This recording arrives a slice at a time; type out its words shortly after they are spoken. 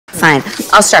fine.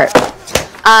 I'll start.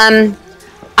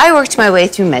 I worked my way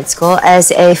through med school as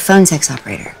a phone sex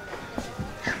operator.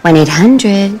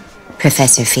 1-800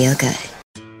 Professor Feelgood.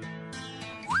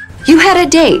 You had a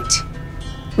date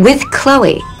with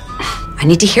Chloe. I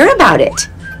need to hear about it.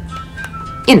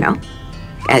 You know,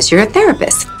 as you're a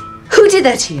therapist. Who did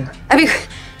that to you? I mean,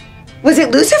 was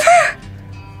it Lucifer?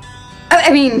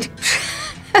 I mean,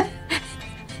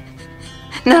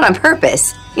 not on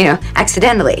purpose, you know,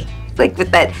 accidentally. Like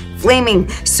with that flaming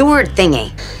sword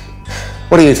thingy.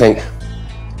 What do you think?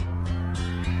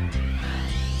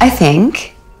 I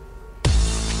think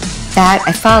that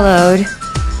I followed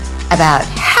about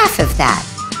half of that.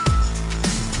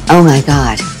 Oh my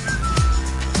God.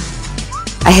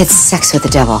 I had sex with the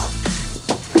devil.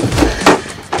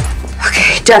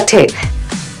 Okay, duct tape.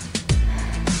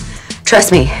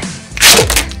 Trust me.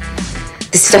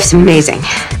 This stuff's amazing.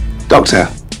 Doctor,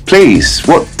 please,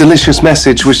 what delicious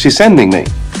message was she sending me?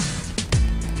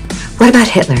 What about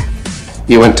Hitler?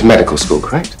 You went to medical school,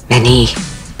 correct? Many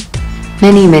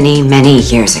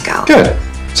years ago. Good.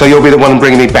 So you'll be the one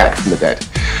bringing me back from the dead.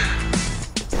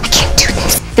 I can't do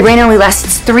this. The brain only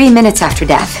lasts 3 minutes after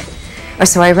death. Or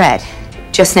so I read.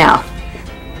 Just now.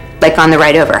 Like on the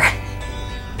ride over.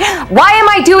 Why am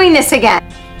I doing this again?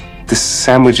 The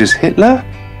sandwich is Hitler?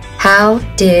 How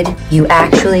did you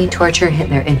actually torture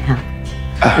Hitler in hell?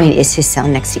 I mean, is his cell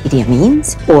next to Idi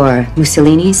Amin's? Or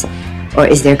Mussolini's? Or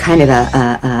is there kind of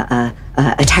a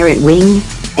tyrant wing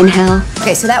in hell?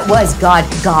 Okay, so that was God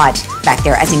back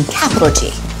there, as in capital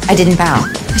G. I didn't bow.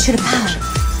 I should have bowed.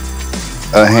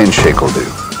 A handshake will do,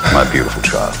 my beautiful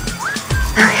child.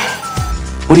 Okay.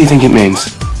 What do you think it means?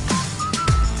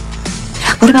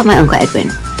 What about my Uncle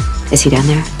Edwin? Is he down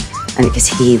there? I mean, because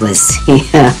he was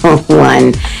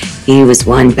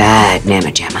one bad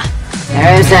mamma jamma.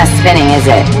 It's not spinning, is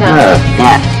it? No.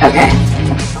 Yeah, okay.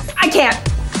 I can't.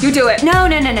 You do it. No.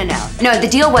 No, the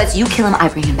deal was you kill him, I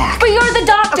bring him back. But you're the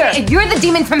doctor. Okay, you're the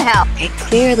demon from hell. Okay,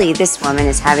 clearly this woman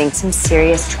is having some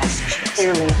serious trust issues.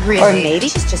 Clearly. Really? Or maybe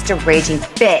she's just a raging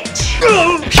bitch.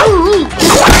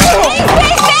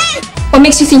 What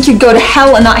makes you think you'd go to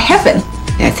hell and not heaven?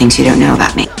 There are things you don't know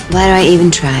about me. Why do I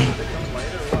even try?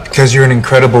 Because you're an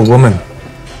incredible woman.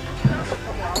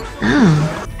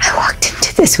 Oh, I walked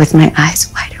into this with my eyes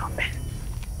wide open.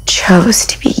 Chose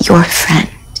to be your friend.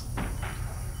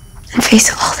 And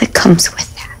face all that comes with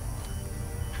that.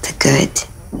 The good,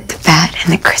 the bad,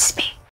 and the crispy.